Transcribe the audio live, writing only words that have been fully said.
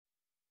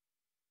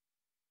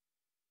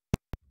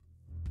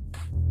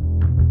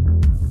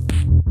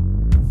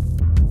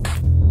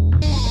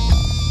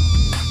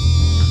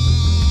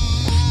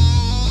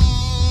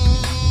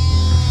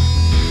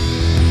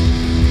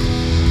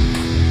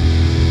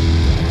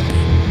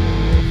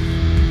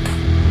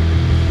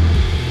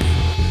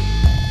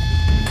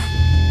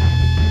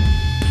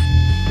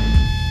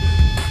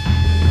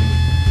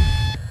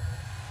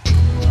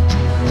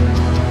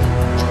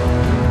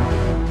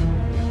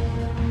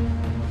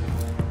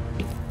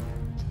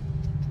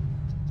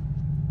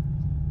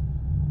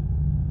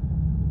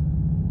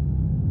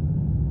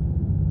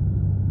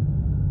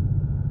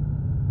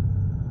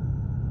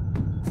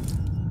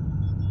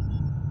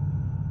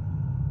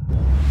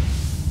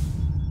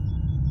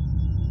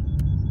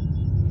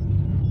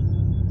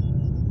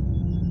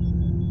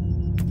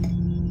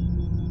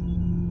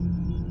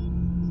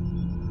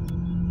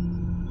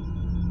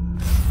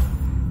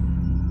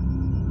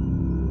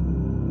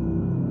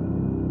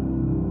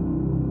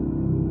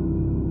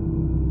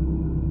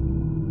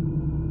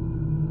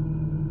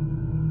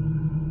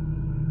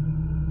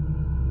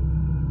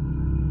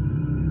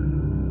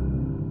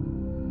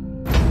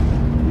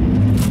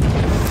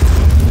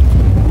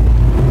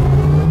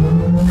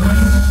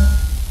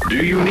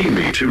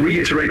to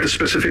reiterate the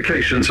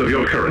specifications of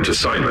your current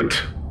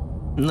assignment?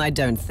 I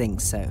don't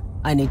think so.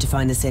 I need to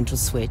find the central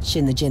switch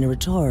in the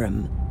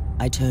generatorium.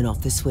 I turn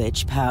off the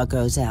switch, power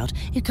goes out.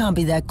 It can't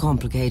be that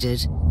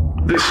complicated.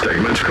 This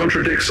statement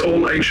contradicts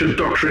all ancient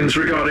doctrines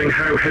regarding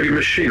how heavy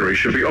machinery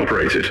should be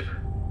operated.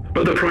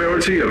 But the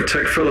priority of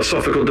tech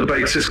philosophical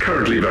debates is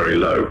currently very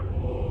low.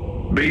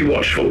 Be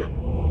watchful.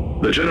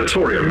 The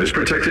Genatorium is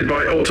protected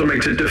by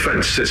automated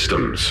defense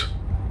systems.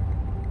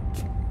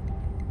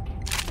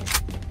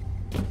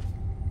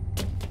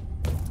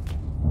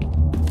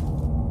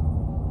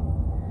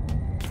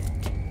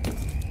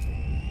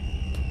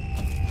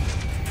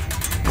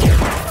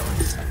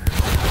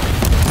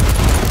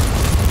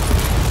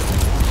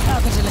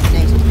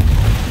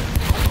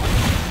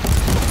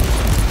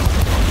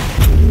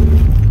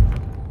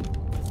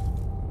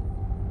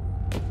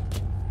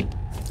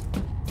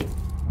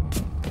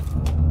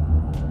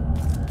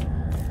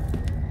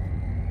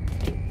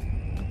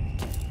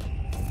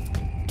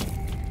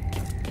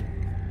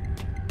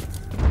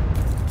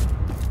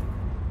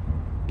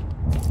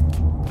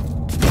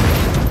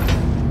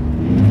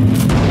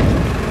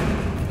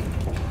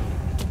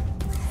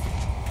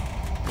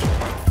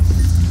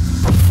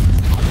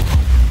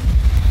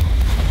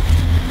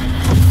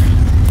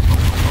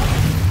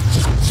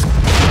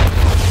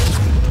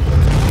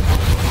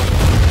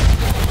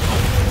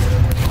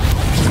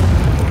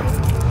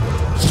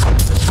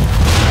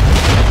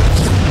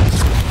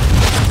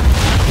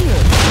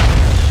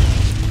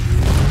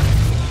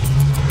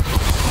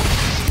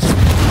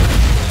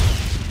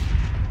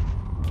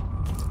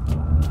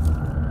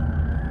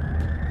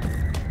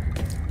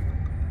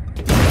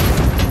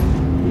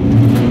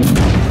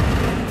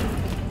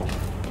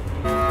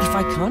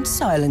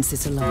 Silence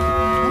this alarm.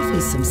 I'll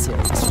face some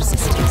serious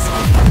resistance.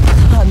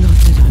 Not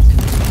that I'm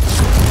convinced.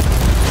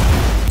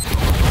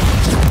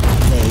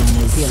 They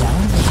need the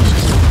alarm.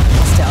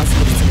 Hostiles in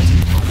the vicinity.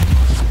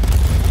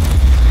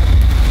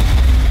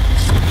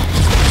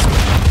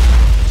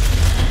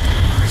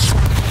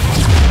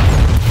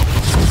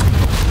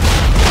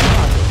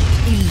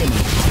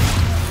 Eliminate.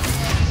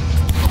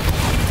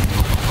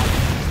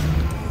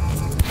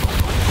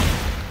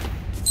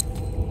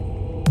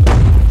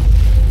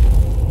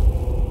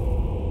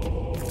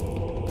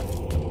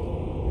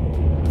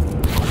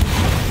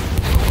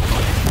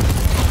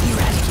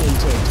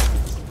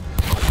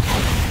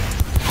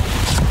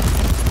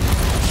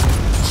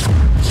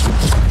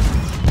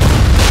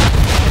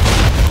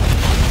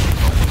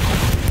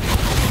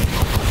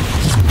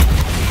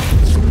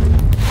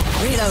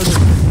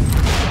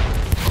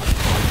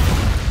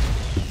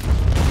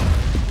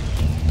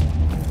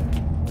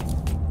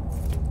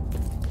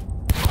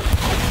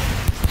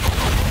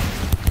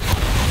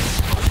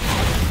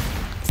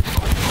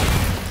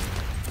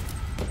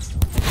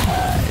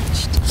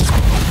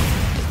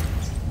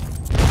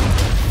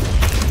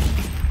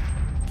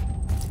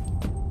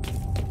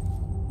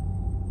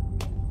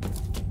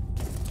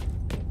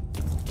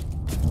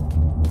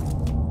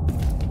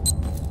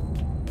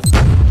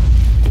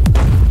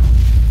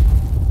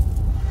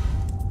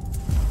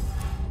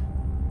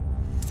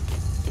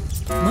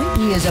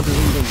 Ears are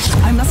bleeding.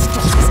 I must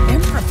stop this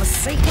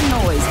emperor-forsaken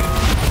noise.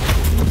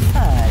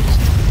 Purge.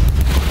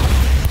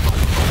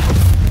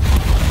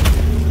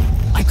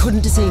 I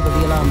couldn't disable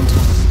the alarm in time.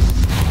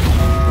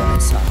 Well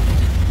inside.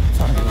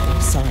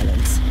 Finally,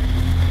 silence.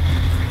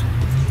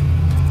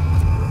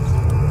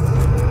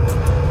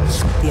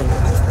 The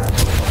alarm.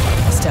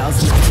 Hostiles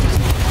in the vicinity.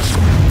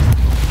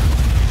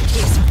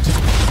 Here's something.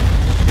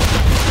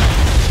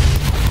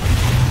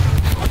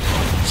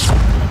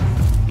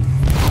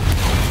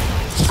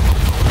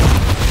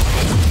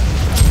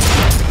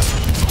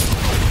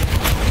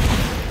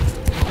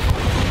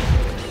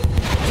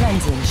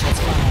 Shots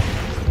fired.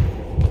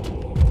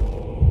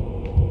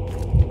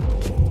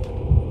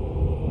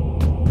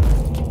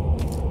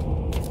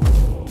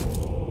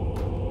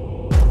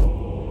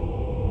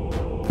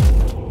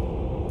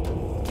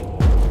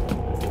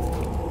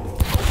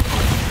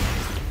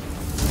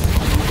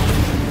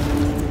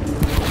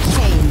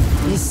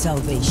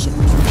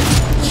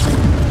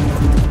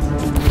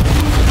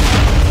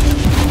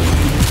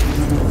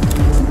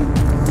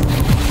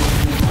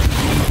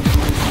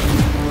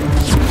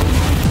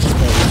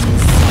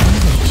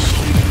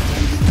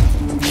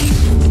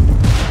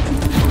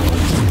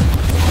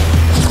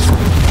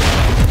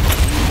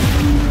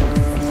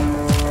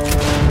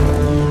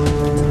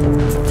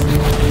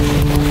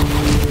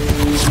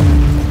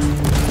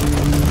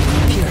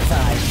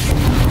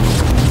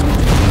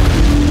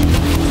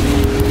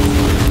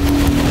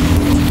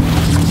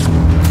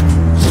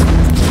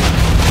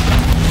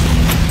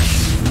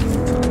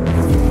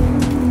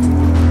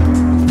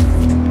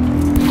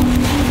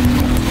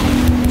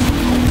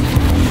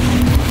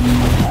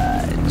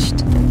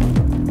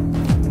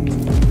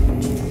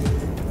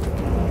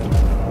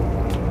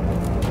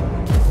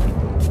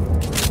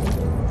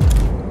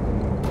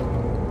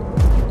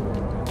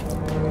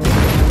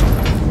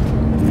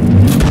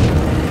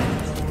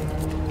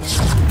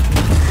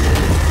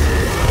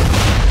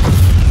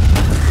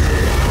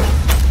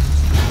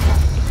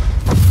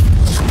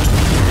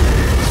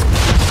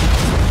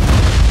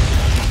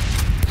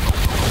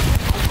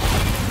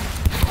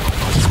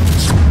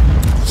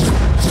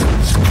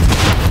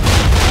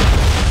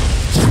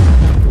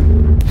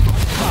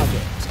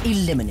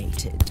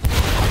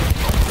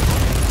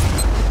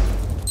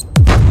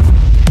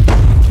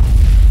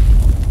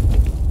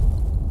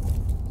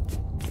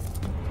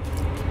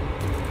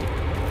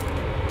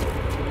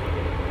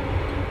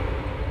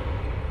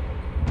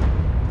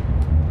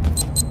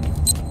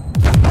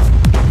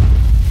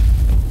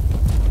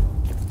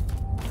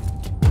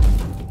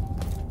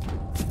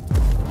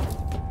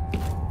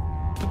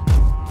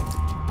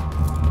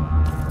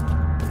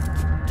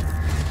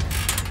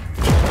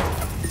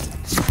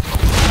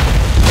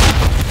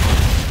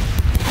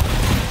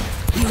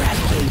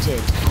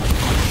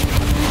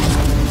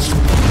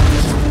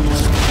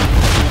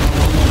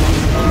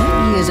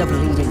 are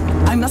bleeding.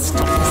 I must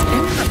stop this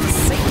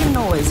godforsaken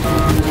noise.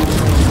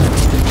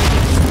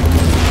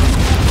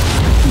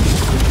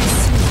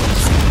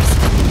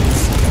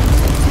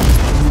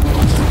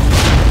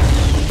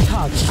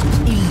 Target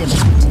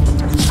eliminated.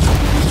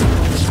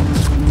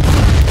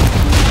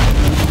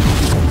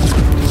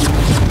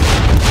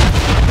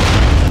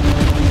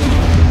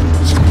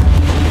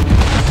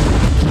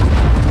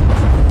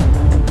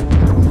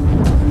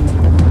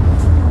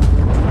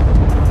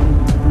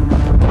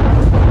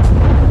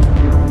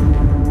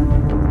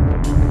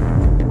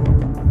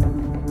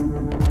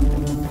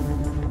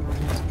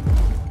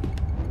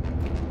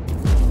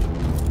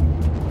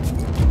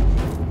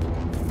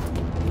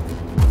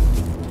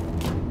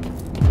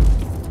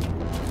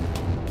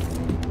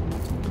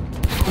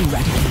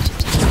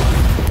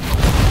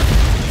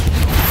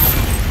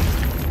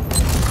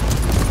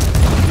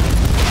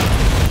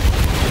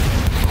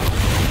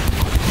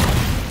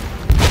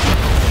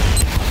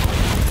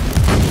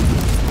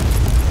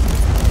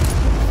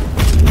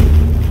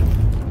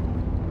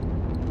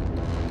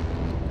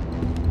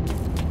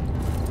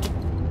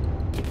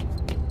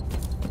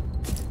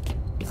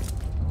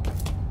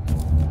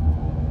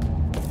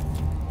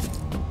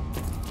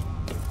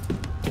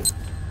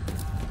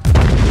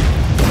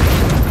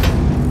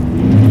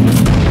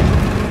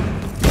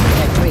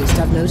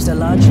 A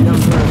large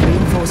number of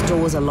reinforced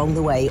doors along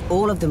the way,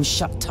 all of them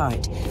shut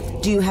tight.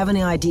 Do you have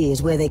any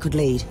ideas where they could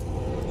lead?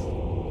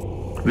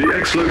 The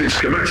X-loaded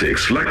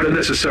schematics lack the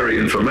necessary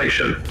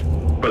information,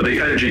 but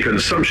the energy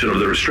consumption of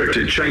the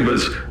restricted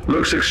chambers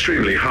looks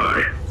extremely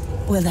high.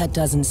 Well, that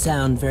doesn't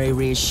sound very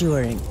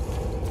reassuring.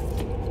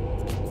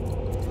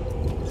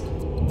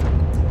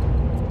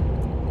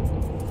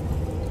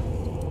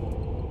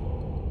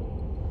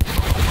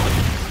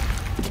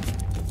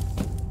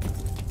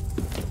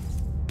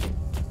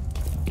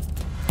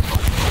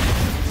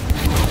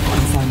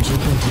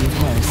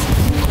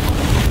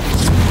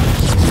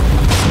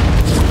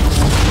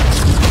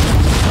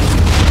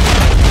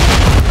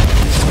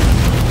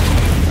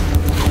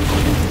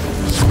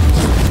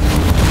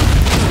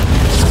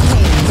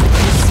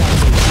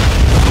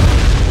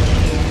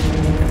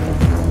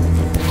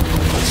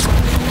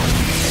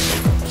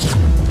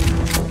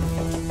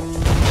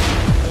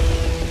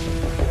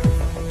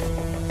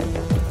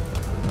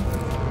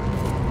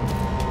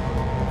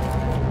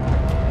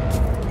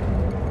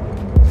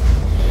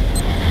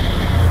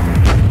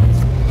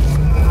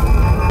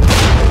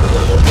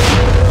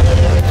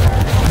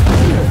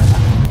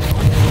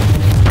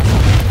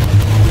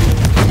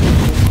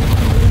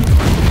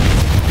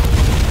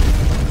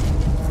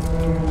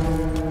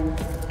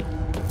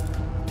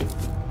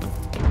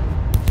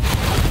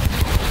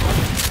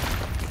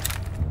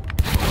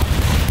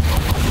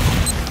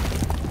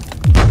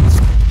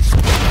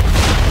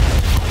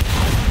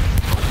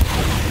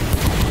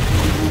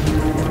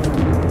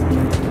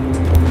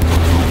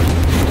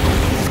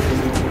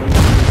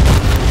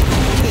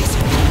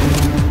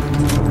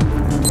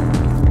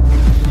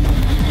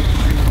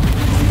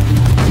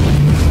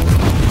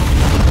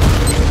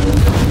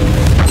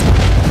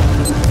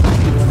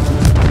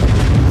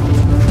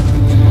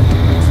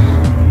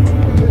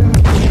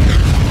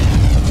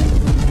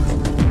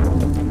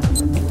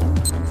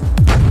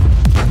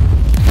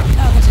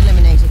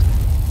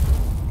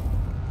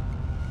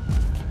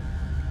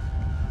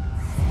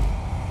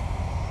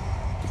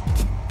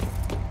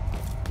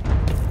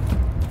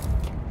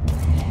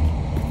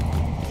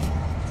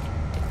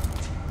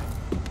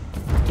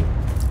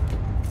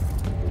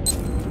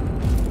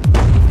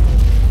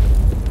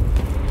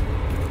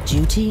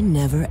 Duty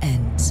never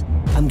ends.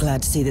 I'm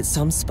glad to see that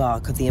some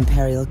spark of the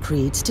Imperial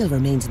Creed still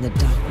remains in the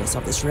darkness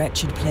of this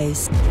wretched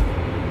place.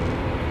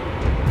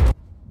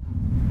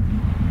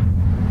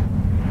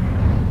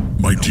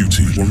 My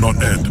duty will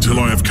not end till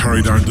I have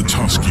carried out the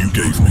task you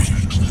gave me.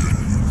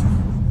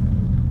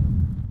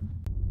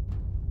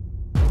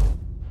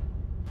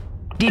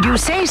 Did you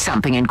say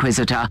something,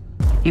 Inquisitor?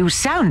 You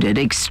sounded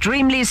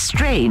extremely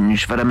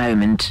strange for a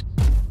moment.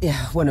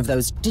 Yeah, one of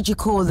those, did you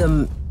call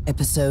them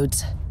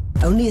episodes?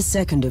 Only a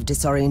second of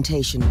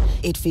disorientation.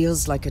 It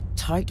feels like a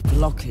tight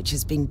blockage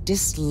has been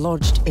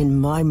dislodged in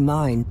my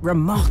mind.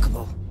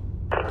 Remarkable.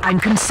 I'm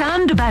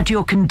concerned about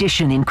your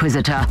condition,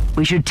 Inquisitor.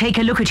 We should take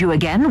a look at you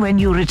again when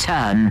you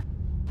return.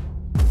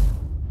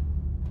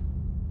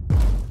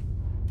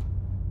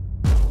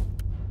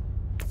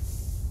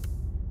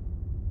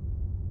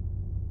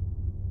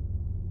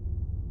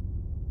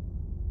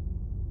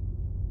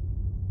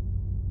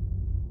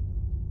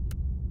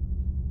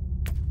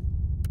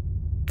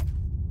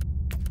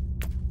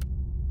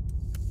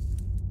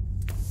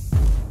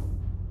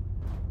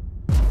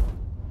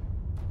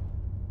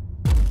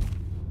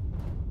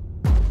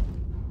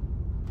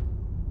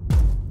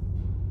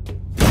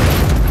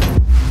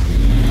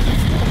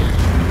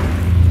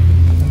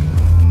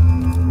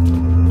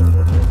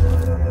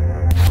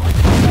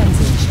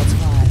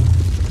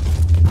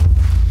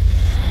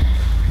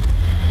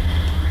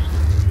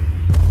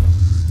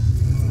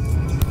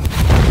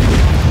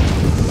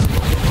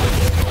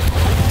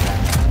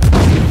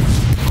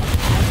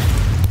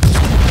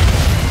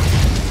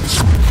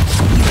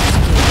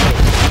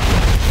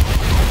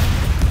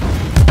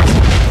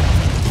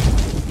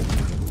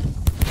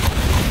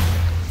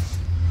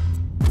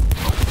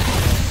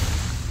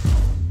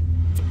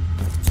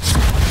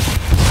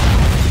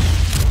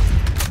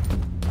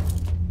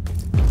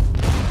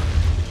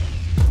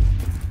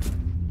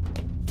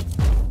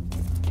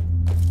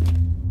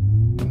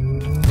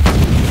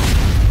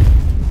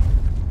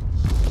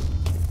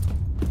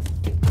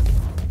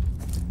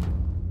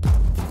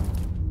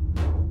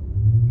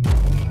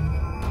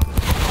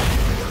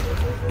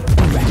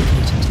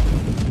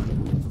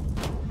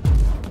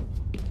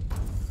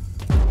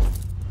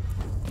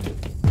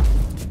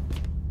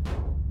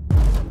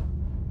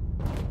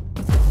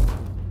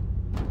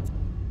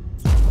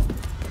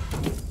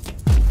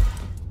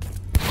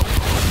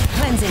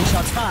 Enemies in,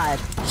 shots fired.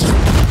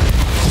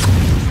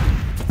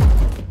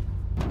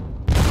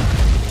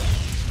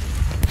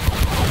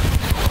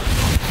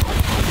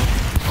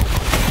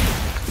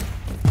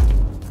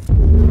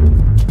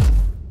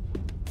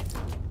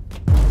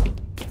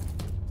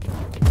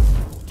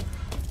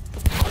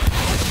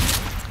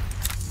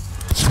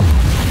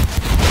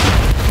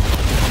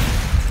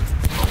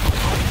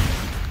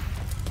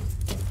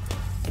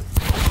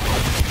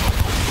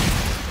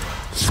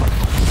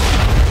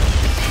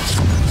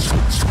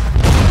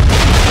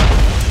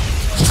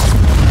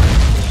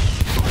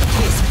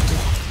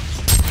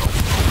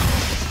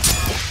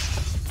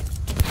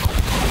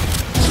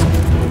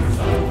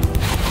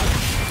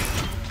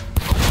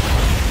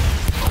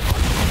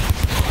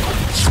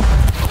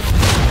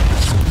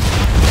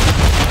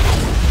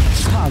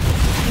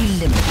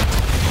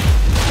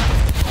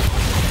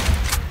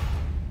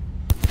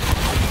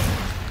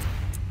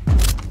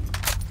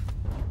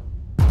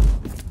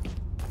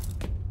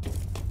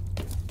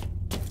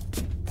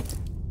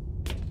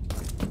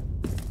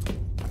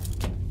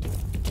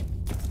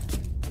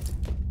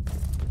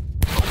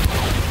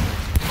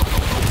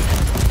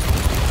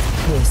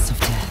 Kiss of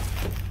death.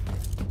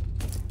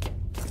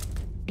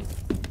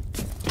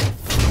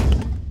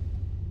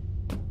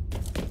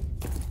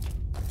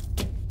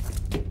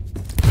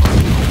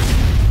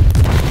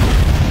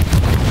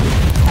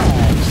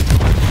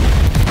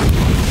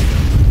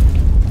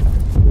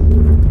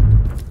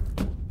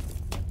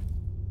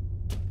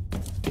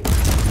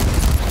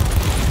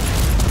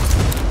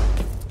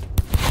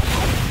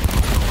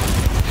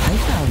 I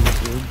found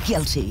you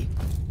guilty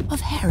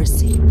of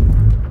heresy.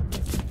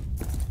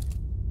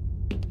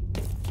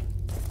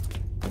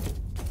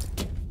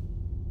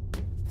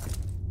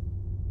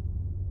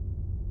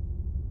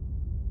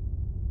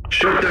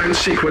 Shutdown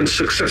sequence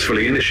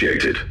successfully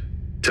initiated.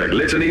 Tech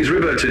litanies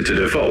reverted to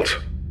default.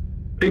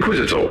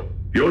 Inquisitor,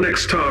 your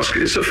next task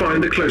is to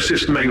find the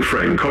closest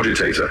mainframe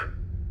cogitator.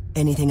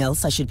 Anything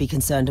else I should be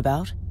concerned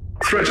about?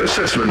 Threat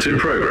assessment in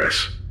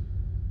progress.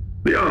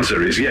 The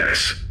answer is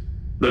yes.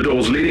 The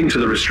doors leading to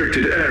the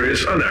restricted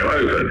areas are now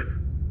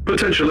open.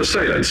 Potential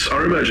assailants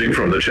are emerging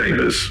from the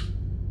chambers.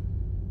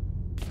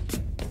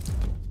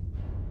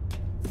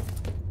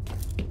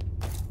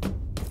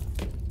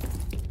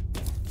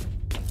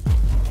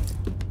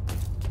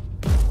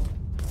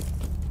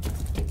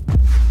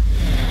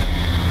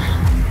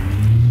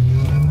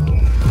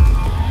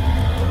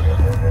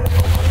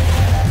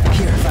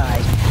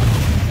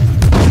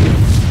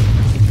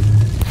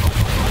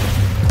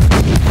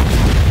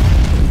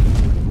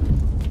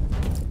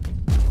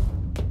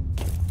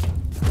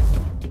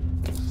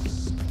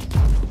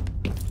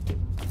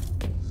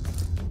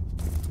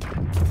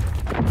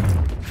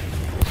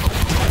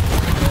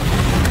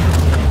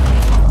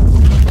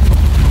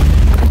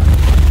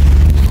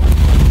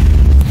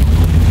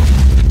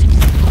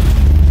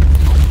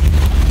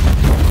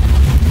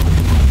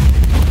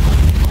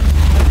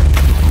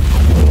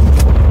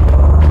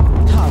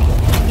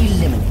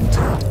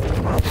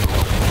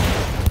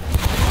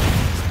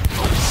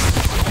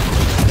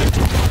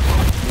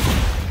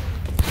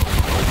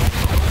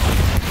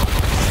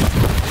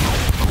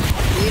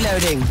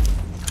 Reloading.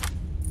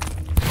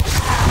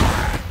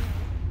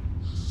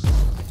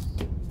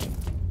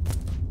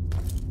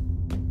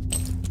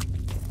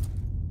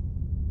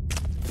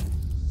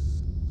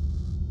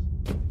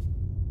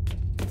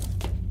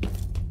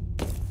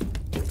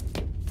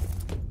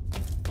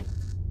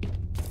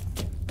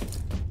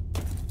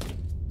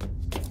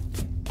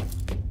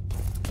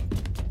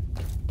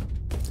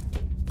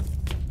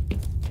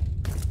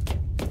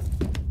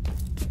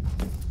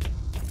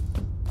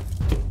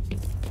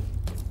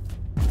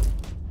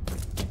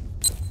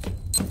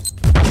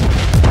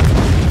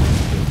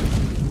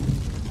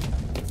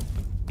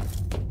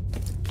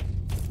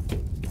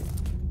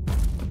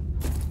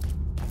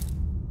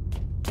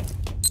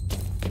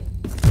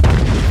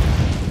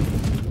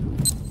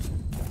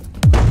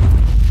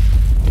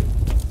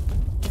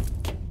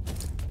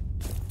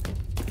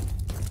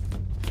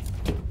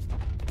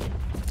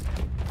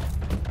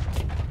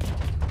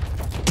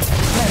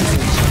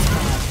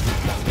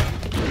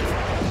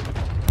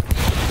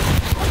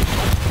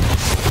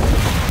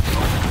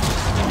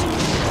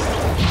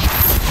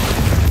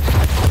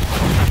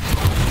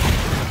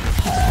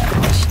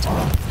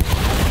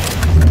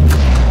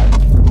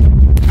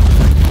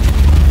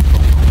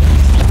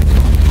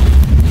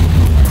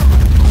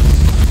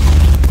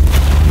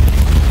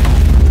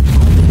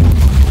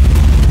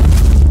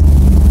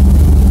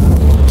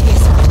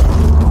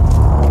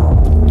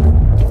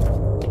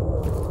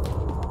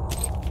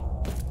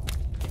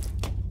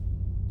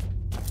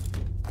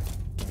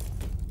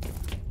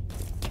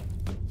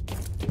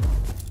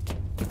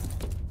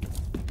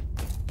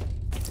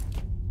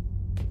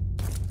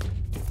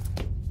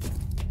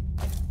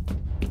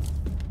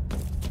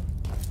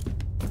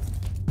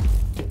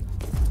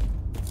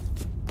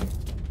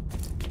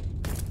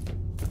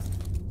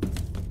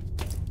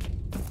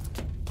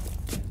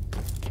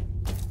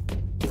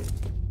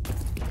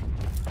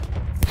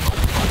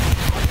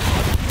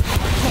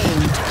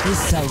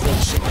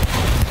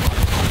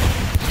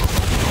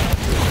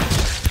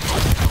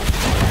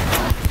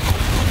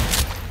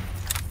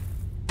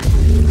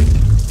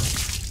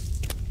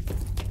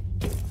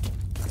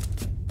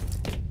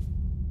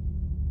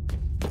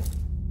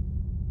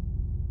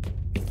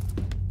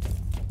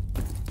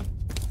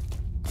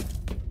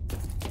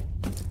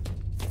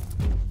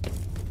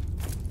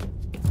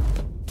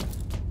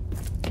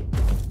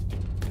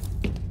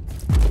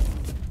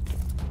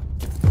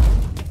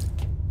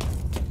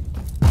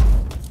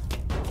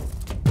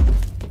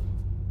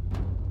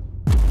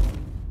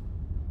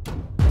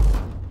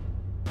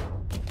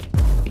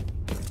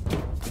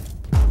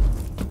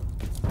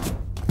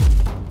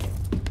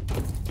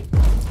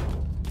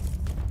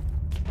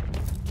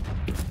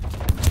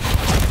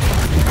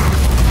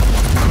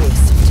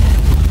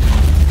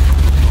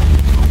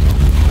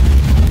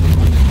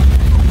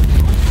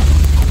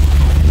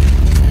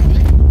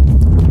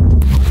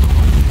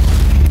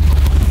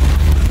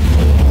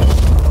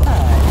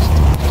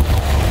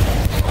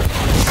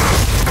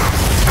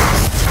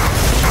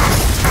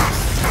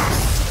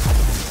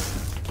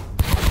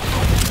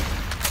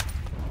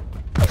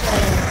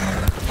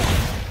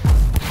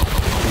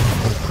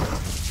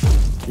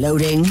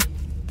 Loading. I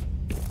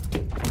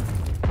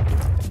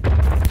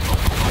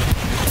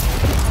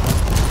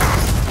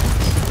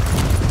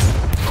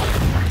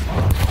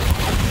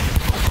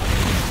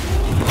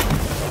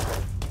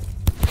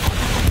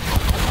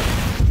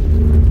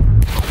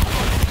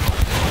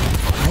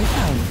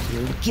found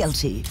you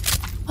guilty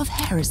of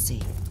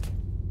heresy.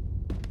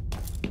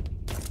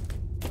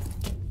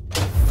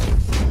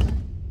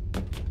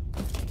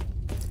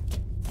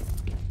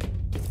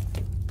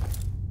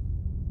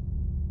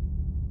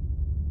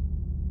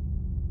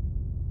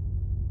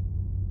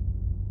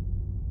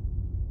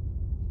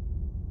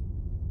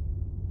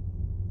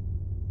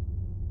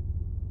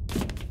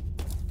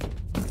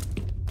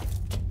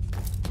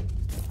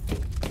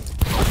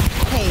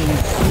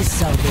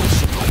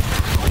 Salvation.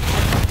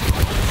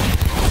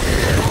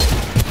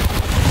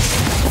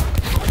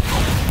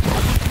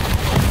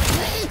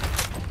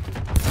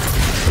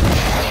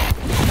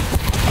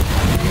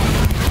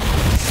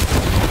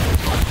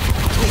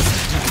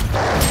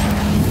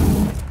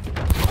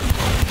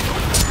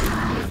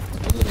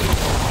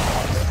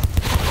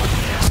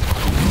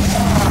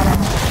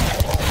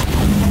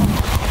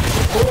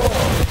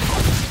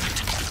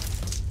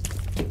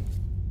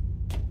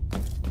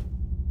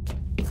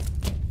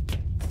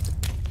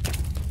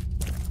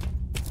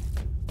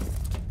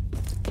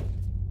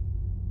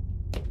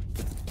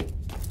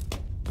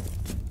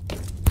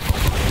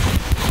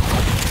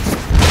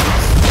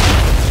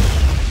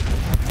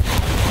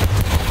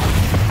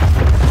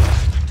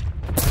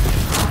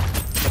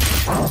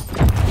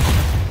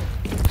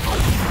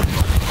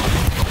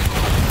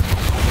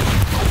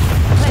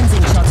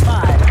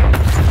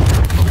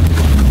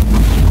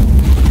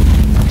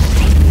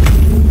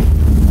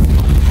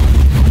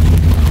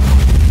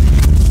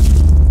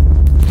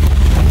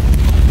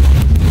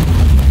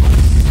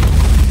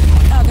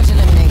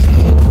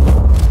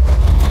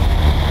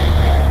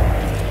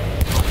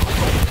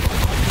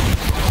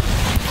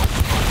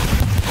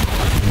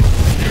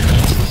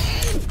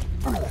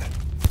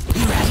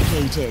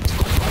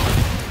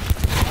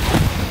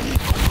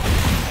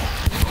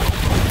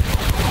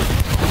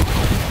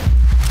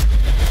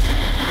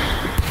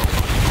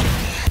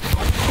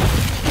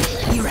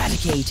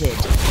 Eradicated.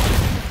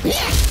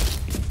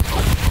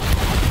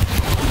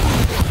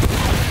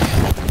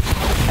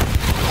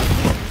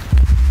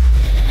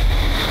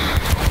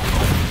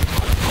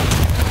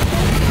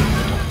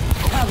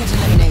 Target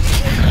eliminated.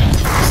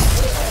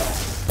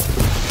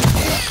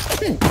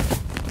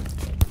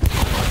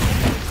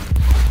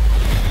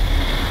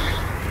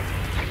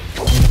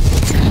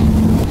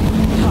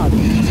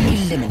 Target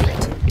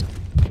eliminated.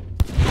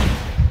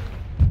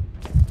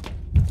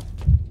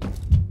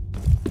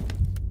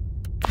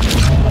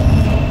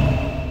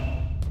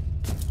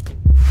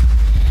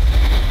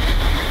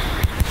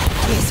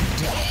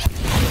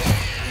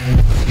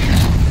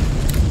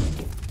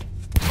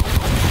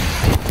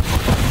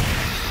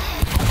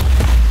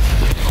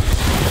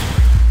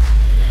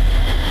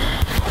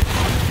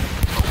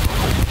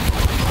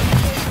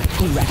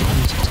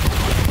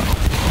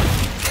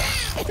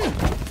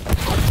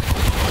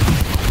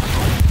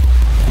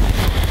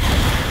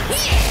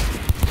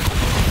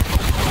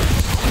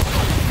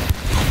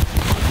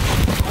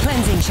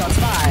 Cleansing shots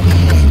fired.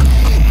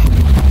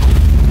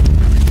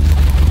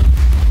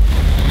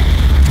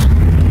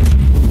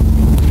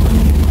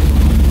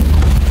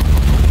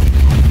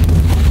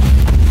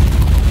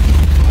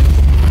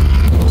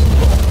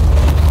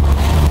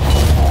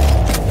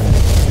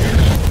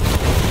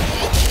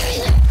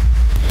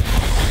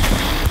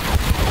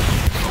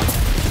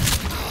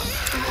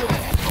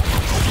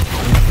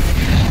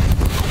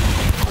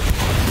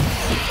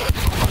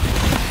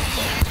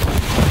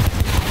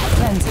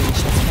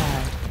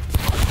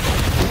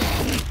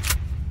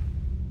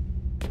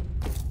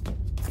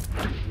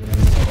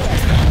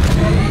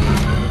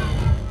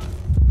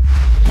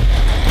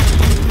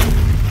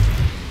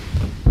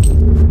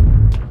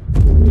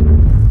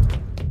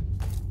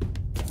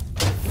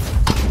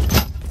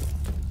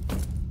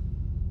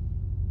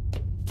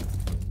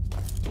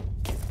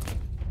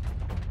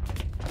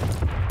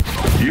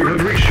 You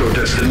have reached your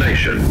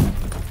destination.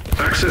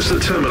 Access the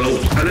terminal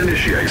and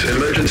initiate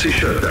emergency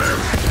shutdown.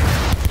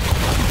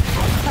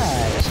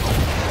 Purge.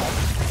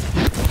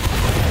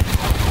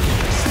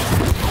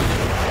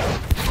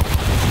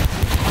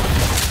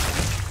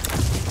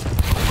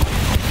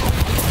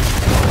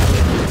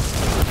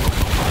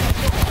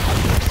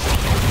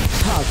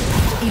 Target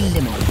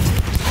eliminated.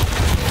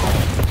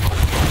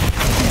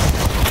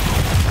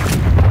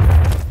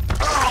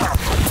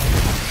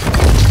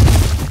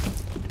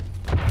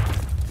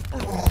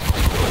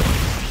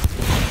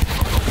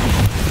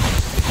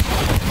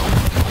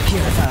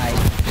 Purified.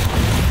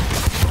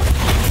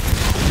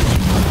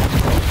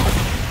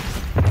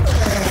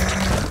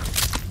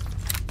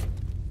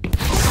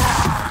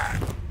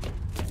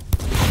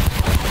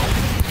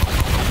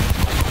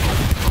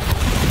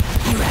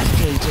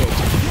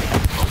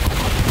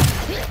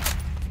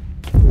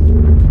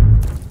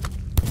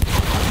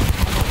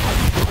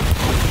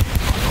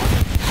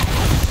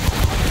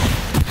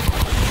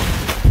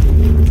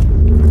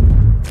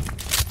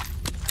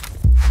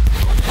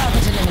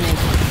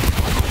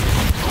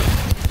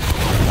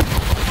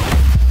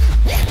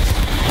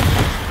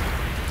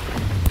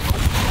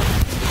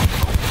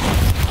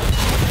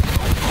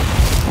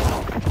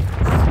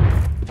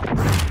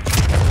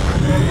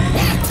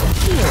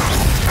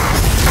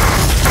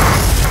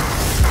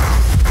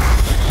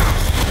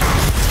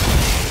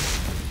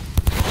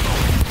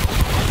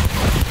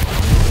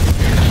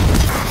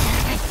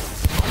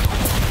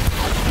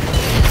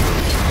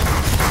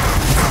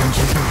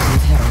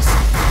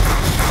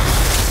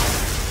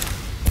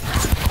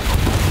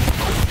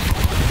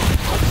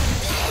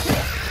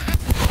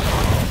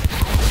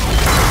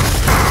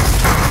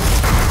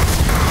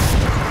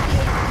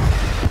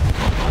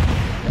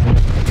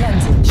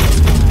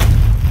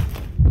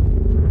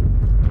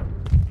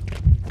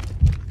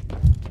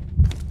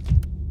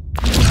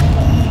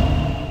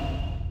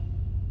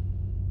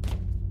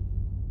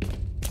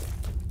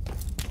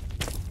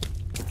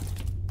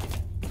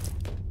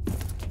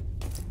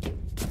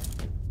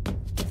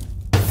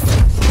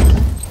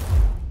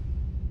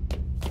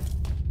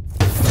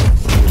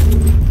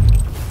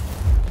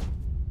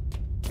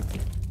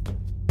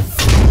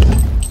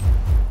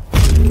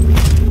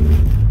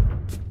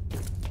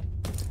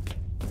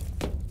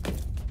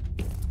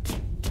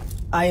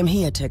 I am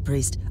here, Tech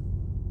Priest.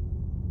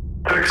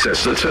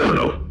 Access the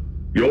terminal.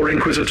 Your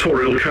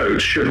Inquisitorial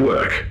codes should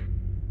work.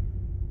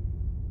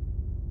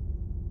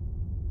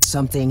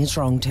 Something is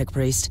wrong, Tech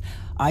Priest.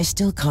 I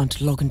still can't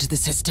log into the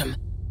system.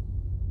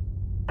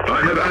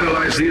 I have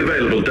analyzed the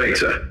available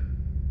data.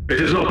 It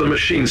is not the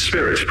machine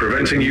spirit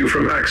preventing you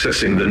from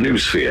accessing the new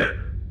sphere.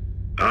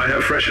 I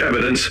have fresh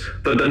evidence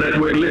that the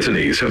network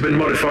litanies have been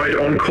modified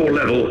on core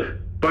level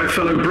by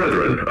fellow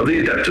brethren of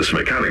the Adeptus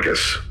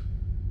Mechanicus.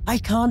 I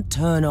can't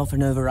turn off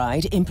an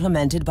override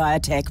implemented by a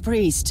Tech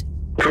Priest.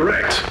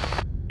 Correct.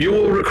 You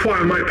will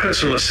require my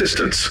personal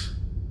assistance.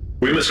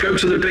 We must go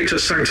to the data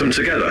sanctum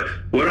together,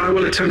 where I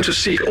will attempt to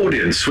seek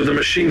audience with the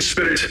machine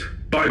spirit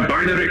by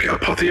binaric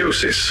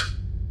apotheosis.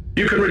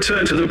 You can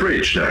return to the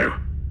bridge now.